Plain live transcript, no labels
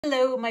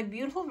Hello, my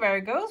beautiful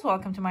Virgos.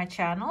 Welcome to my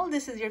channel.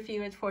 This is your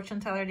favorite fortune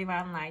teller,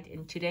 Divine Light,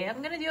 and today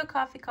I'm going to do a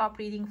coffee cup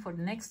reading for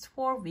the next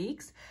 4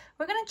 weeks.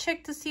 We're going to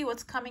check to see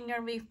what's coming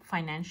your way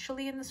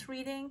financially in this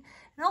reading,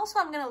 and also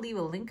I'm going to leave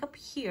a link up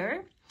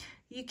here.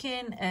 You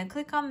can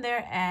click on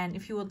there, and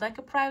if you would like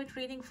a private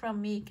reading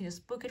from me, you can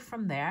just book it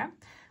from there.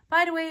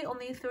 By the way,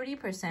 only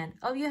 30%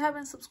 of you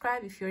haven't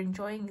subscribed. If you're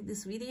enjoying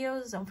these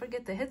videos, don't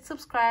forget to hit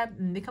subscribe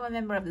and become a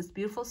member of this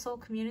beautiful soul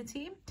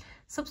community.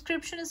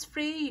 Subscription is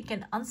free. You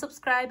can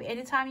unsubscribe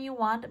anytime you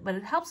want, but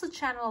it helps the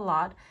channel a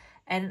lot,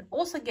 and it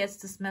also gets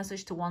this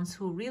message to ones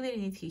who really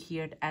need to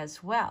hear it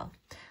as well.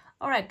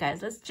 All right,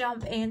 guys, let's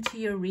jump into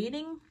your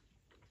reading.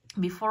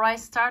 Before I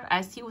start,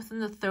 I see within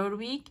the 3rd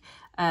week,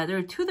 there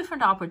are 2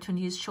 different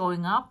opportunities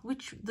showing up,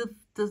 which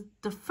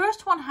the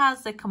first one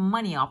has like a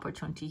money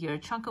opportunity here. A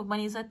chunk of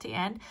money is at the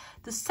end.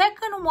 The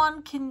second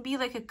one can be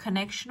like a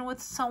connection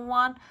with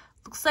someone.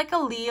 Looks like a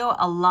Leo,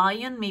 a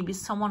lion, maybe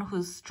someone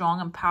who's strong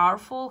and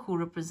powerful, who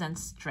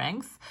represents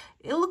strength.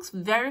 It looks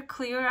very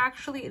clear,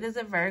 actually. It is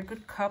a very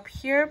good cup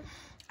here.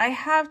 I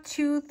have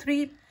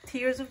 3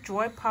 tears of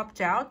joy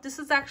popped out. This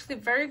is actually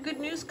very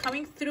good news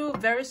coming through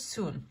very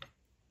soon.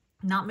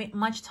 Not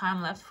much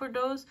time left for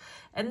those.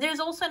 And there's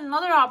also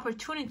another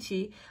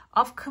opportunity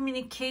of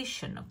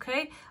communication,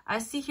 okay? I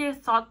see here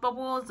thought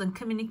bubbles and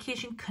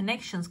communication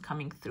connections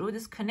coming through.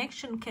 This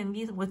connection can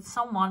be with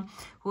someone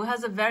who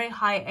has a very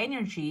high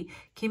energy,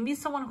 can be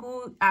someone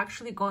who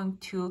actually going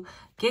to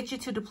get you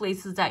to the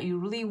places that you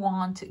really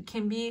want. It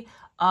can be,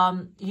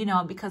 you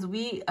know, because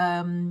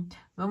when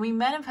we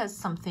manifest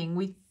something,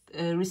 we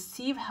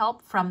receive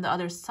help from the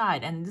other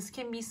side, and this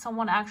can be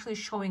someone actually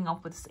showing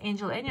up with this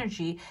angel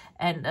energy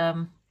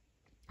and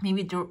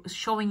maybe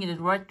showing you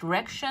the right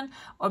direction,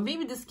 or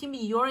maybe this can be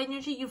your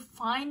energy. You're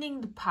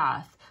finding the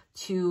path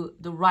to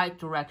the right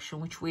direction,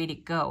 which way to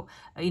go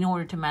in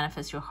order to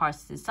manifest your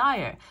heart's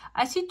desire.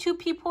 I see 2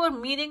 people are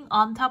meeting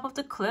on top of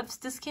the cliffs.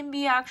 This can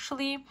be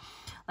actually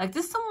like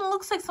this. Someone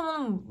looks like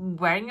someone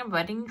wearing a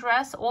wedding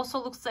dress.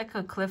 Also looks like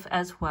a cliff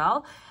as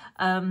well.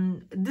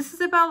 This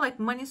is about like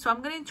money, so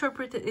I'm going to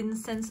interpret it in the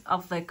sense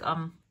of like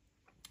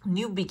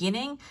new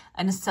beginning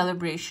and a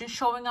celebration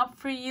showing up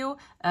for you.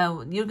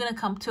 You're going to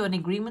come to an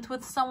agreement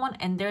with someone,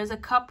 and there's a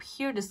cup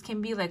here. This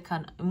can be like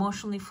an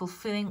emotionally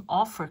fulfilling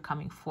offer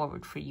coming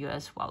forward for you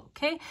as well,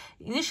 okay?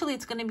 Initially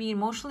it's going to be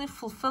emotionally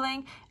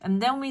fulfilling, and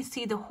then we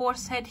see the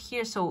horse head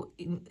here. So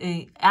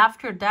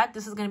after that,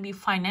 this is going to be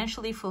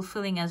financially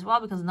fulfilling as well,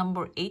 because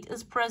number 8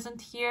 is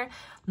present here.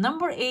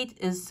 Number 8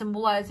 is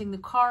symbolizing the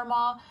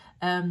karma,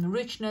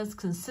 richness,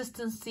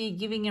 consistency,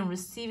 giving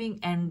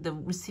and the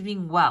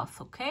receiving wealth,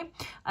 okay?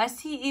 I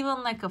see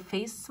even like a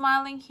face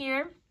smiling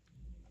here.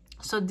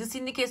 So this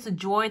indicates the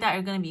joy that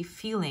you're going to be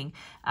feeling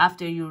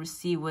after you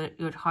receive what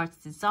your heart's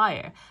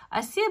desire.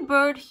 I see a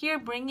bird here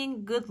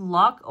bringing good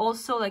luck.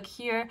 Also, like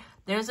here,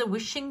 there's a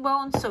wishing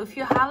bone. So if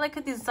you have like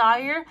a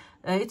desire,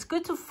 it's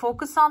good to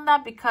focus on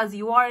that, because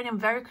you are in a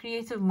very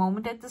creative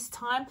moment at this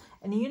time,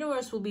 and the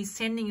universe will be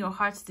sending your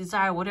heart's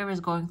desire, whatever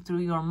is going through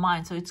your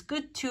mind. So it's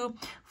good to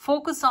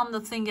focus on the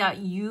thing that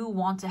you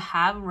want to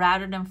have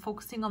rather than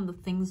focusing on the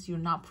things you're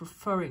not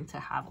preferring to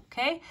have,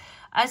 okay?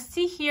 I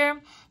see here,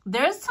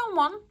 there's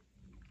someone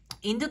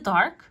in the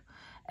dark,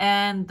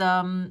 and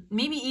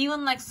maybe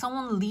even like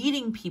someone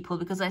leading people,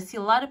 because I see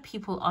a lot of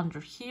people under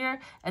here,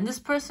 and this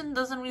person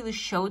doesn't really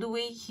show the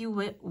way he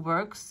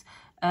works,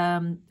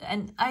 and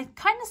I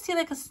kind of see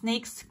like a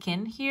snake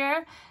skin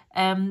here.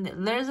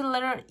 There's a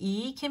letter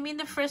E, can be in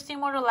the first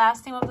name or the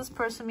last name of this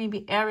person.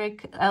 Maybe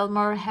Eric,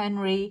 Elmer,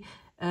 Henry,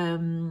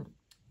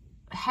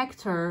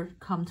 Hector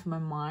come to my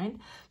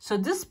mind. So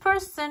this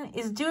person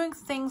is doing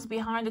things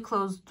behind the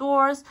closed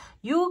doors.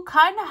 You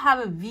kind of have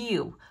a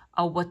view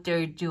of what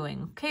they're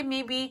doing, okay?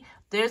 Maybe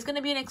there's going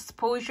to be an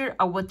exposure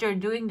of what they're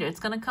doing there. It's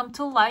going to come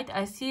to light.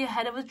 I see a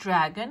head of a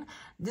dragon.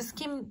 This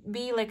can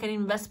be like an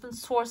investment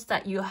source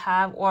that you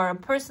have, or a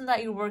person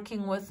that you're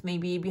working with,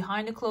 maybe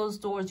behind the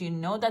closed doors. You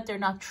know that they're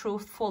not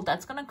truthful.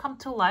 That's going to come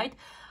to light.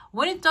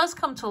 When it does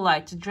come to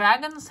light, the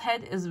dragon's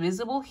head is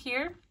visible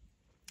here.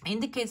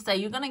 Indicates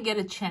that you're going to get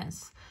a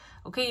chance.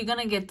 Okay, you're going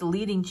to get the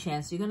leading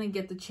chance. You're going to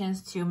get the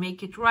chance to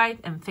make it right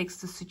and fix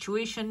the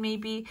situation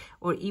maybe,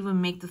 or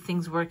even make the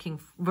things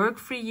work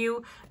for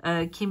you.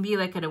 Can be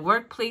like at a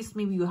workplace.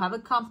 Maybe you have a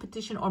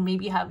competition, or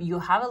maybe you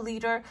have a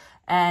leader,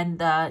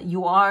 and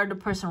you are the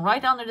person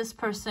right under this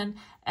person.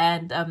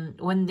 And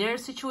when their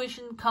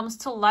situation comes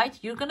to light,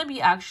 you're going to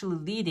be actually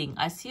leading.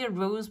 I see a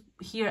rose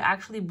here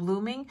actually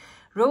blooming.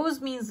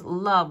 Rose means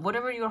love.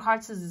 Whatever your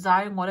heart is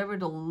desiring, whatever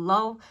the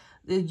love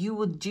that you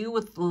would do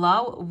with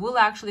love will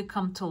actually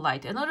come to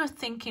light. Another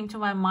thing came to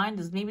my mind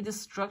is maybe the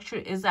structure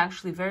is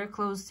actually very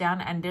closed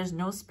down, and there's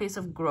no space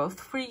of growth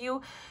for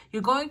you.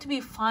 You're going to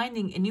be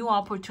finding a new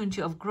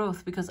opportunity of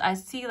growth, because I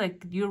see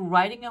like you're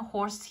riding a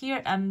horse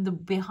here,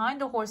 and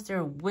behind the horse there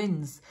are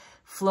winds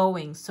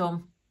flowing.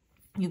 So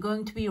You're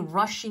going to be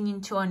rushing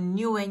into a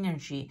new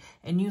energy,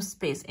 a new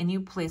space, a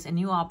new place, a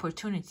new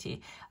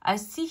opportunity. I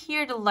see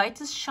here the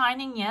light is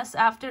shining. Yes,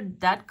 after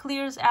that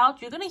clears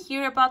out, you're going to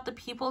hear about the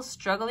people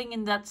struggling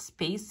in that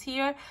space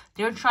here.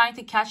 They're trying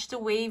to catch the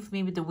wave,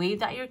 maybe the wave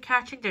that you're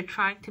catching. They're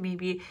trying to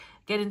maybe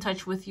get in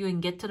touch with you and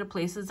get to the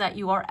places that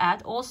you are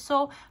at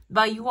also.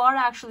 But you are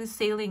actually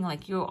sailing,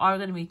 like you are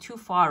going to be too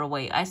far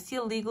away. I see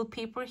a legal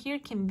paper here.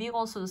 Can be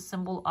also the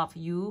symbol of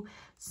you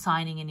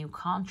signing a new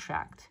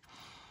contract.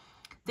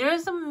 There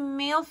is a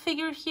male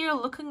figure here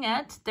looking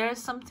at, there's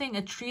something,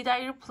 a tree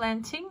that you're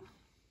planting.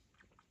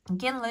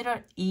 Again,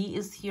 letter E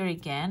is here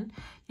again.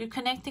 You're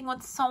connecting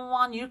with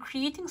someone, you're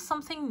creating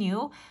something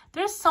new.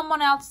 There's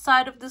someone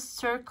outside of this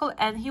circle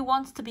and he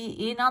wants to be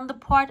in on the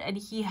part, and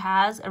he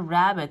has a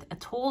rabbit, a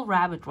tall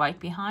rabbit right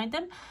behind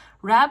him.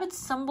 Rabbit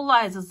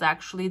symbolizes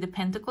actually the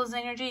Pentacles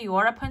energy. You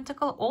are a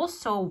Pentacle,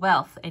 also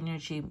wealth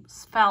energy,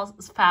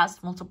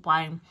 fast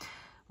multiplying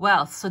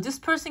wealth. So this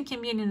person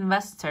can be an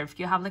investor. If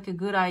you have like a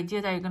good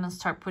idea that you're going to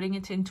start putting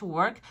it into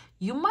work,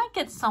 you might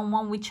get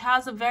someone which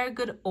has a very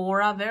good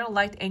aura, very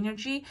light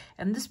energy,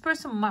 and this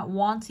person might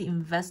want to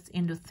invest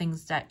into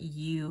things that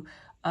you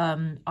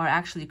are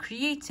actually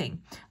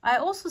creating. I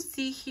also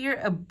see here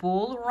a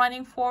bull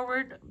running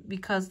forward,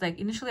 because like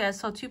initially I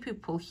saw two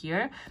people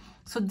here.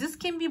 So this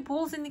can be,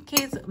 bulls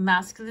indicates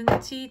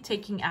masculinity,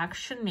 taking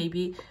action,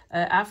 maybe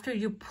after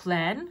you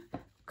plan.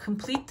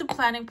 Complete the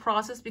planning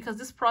process, because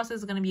this process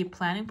is going to be a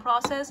planning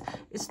process.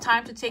 It's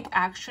time to take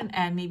action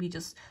and maybe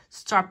just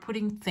start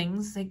putting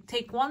things, like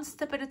take one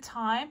step at a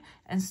time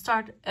and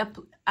start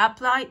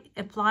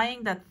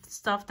applying that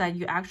stuff that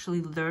you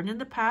actually learned in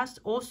the past.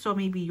 Also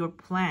maybe your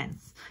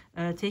plans,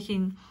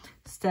 taking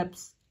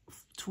steps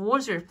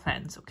towards your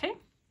plans. Okay,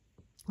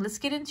 let's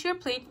get into your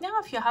plate now.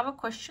 If you have a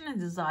question, a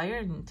desire,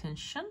 an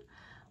intention,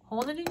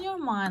 hold it in your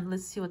mind.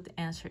 Let's see what the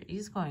answer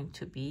is going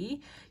to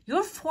be.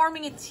 You're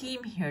forming a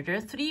team here. There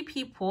are 3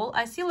 people.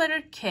 I see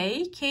letter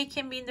K. K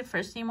can be in the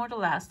first name or the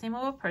last name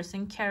of a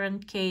person. Karen,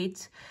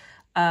 Kate,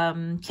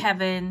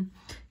 Kevin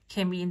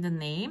can be in the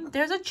name.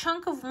 There's a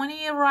chunk of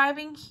money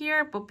arriving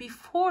here. But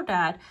before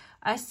that,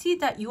 I see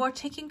that you are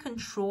taking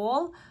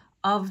control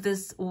of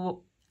this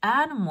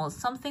animal,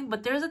 something,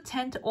 but there's a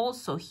tent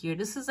also here.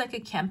 This is like a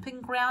camping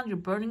ground. You're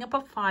burning up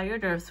a fire.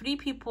 There are 3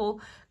 people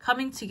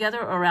coming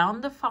together around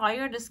the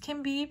fire. This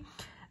can be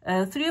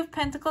 3 of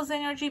Pentacles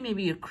energy.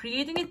 Maybe you're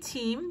creating a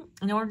team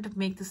in order to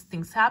make these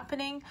things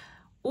happening,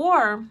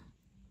 or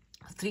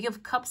 3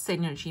 of Cups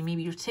energy.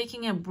 Maybe you're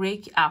taking a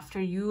break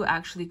after you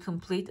actually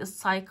complete a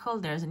cycle.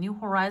 There's a new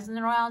horizon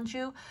around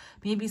you.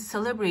 Maybe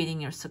celebrating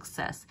your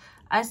success.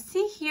 I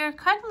see here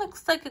kind of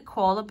looks like a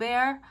koala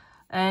bear.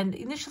 And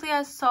initially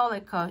I saw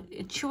like a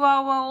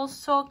Chihuahua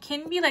also.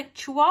 Can be like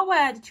Chihuahua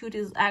attitude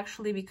is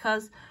actually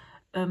because,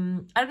 I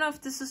don't know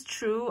if this is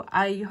true.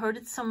 I heard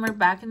it somewhere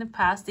back in the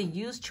past. They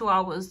used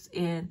Chihuahuas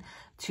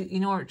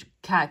in order to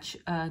catch,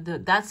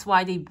 that's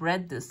why they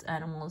bred these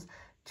animals,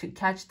 to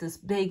catch this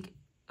big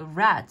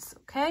rats.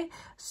 Okay,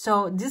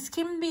 so this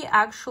can be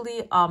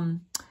actually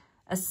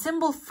a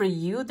symbol for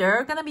you. There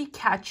are going to be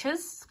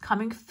catches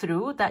coming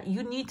through that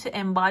you need to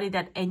embody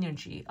that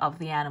energy of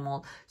the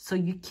animal, so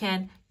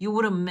you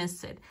wouldn't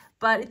miss it.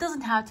 But it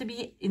doesn't have to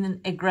be in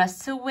an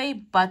aggressive way,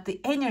 but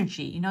the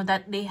energy, you know,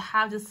 that they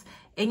have this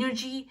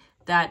energy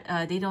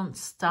that they don't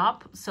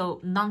stop, so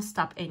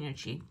non-stop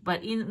energy,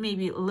 but in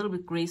maybe a little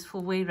bit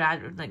graceful way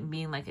rather than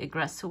being like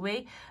aggressive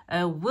way,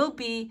 will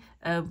be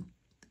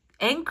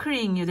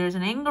anchoring you. There's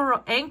an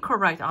anchor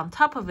right on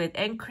top of it,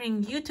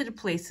 anchoring you to the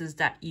places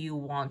that you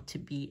want to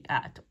be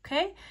at.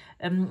 Okay,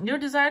 your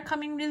desire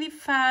coming really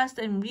fast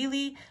and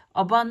really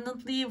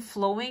abundantly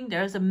flowing.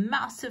 There's a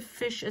massive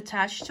fish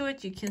attached to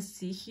it. You can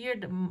see here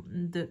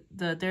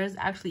there's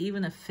actually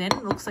even a fin.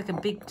 It looks like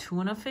a big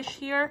tuna fish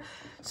here.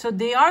 So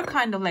they are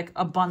kind of like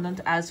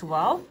abundant as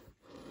well.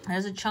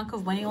 There's a chunk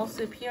of money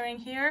also appearing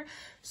here.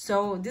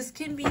 So this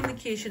can be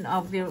indication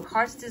of your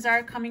heart's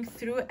desire coming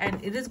through, and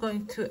it is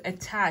going to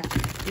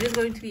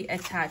be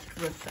attached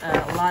with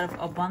a lot of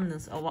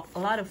abundance, a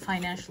lot of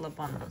financial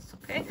abundance.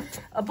 Okay,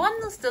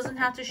 abundance doesn't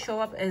have to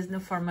show up as in the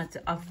format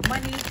of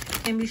money.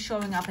 It can be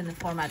showing up in the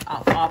format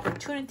of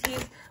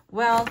opportunities,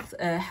 wealth,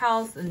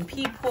 health, and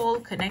people,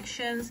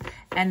 connections,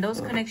 and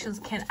those connections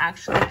can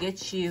actually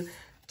get you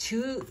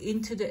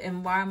into the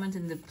environment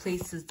and the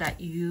places that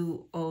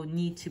you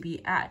need to be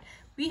at.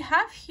 We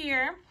have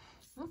here,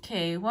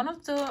 okay, one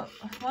of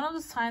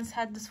the signs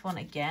had this one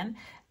again,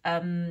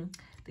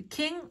 the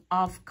King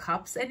of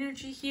Cups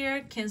energy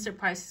here, Cancer,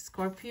 Pisces,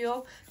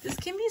 Scorpio. This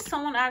can be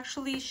someone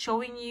actually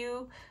showing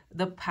you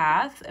the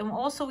path. And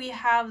also we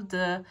have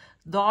the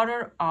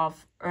Daughter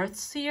of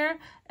Earths here,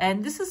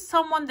 and this is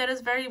someone that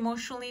is very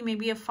emotionally,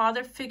 maybe a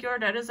father figure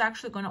that is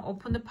actually going to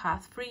open the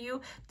path for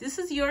you. This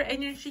is your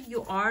energy.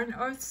 You are an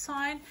Earth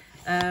sign,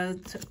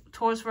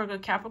 Taurus, Virgo,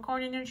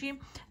 Capricorn energy.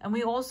 And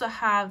we also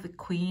have the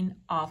Queen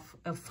of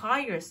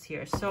Fires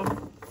here. So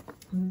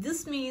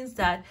This means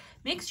that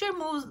make your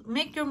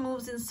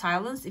moves in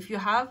silence. If you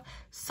have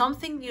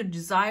something you're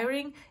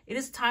desiring, it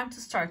is time to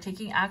start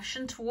taking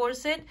action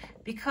towards it,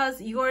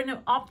 because you are in an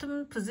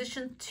optimum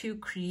position to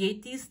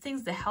create these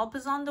things. The help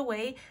is on the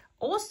way.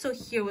 Also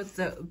here with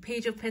the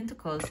Page of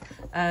Pentacles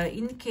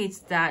indicates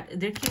that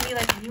there can be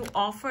like a new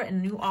offer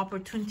and new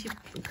opportunity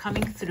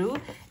coming through,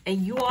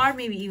 and you are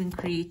maybe even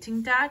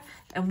creating that.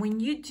 And when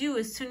you do,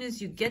 as soon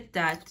as you get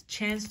that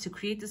chance to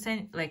create this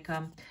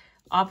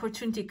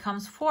opportunity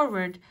comes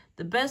forward,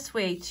 the best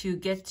way to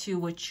get to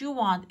what you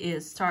want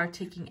is start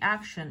taking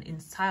action in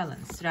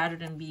silence rather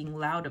than being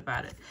loud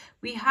about it.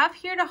 We have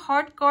here the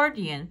Heart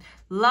Guardian,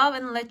 love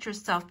and let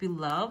yourself be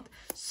loved.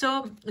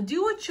 So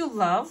do what you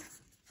love.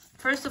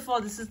 First of all,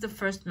 this is the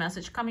first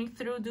message coming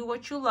through. Do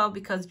what you love,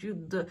 because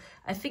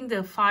I think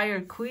the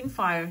fire, Queen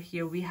Fire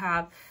here, we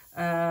have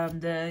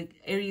the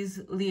Aries,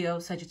 Leo,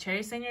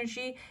 Sagittarius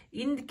energy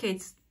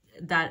indicates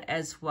that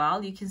as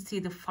well. You can see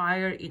the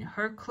fire in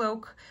her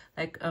cloak,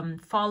 like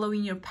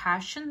following your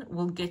passion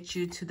will get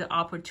you to the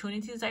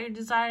opportunities that you're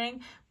desiring.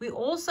 We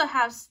also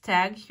have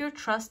Stag here,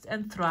 trust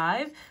and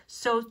thrive.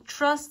 So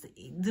trust,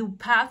 the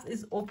path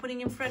is opening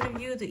in front of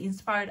you, the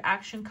inspired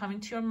action coming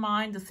to your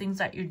mind, the things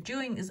that you're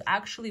doing is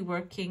actually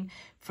working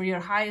for your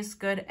highest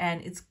good,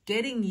 and it's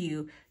getting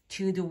you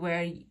to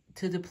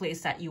the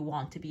place that you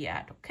want to be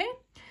at. Okay.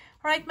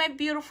 All right, my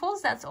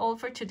beautifuls, that's all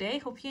for today.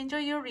 Hope you enjoy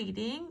your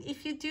reading.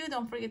 If you do,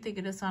 don't forget to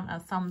give us a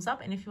thumbs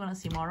up. And if you want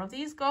to see more of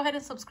these, go ahead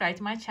and subscribe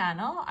to my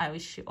channel. I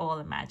wish you all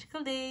a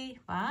magical day.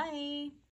 Bye.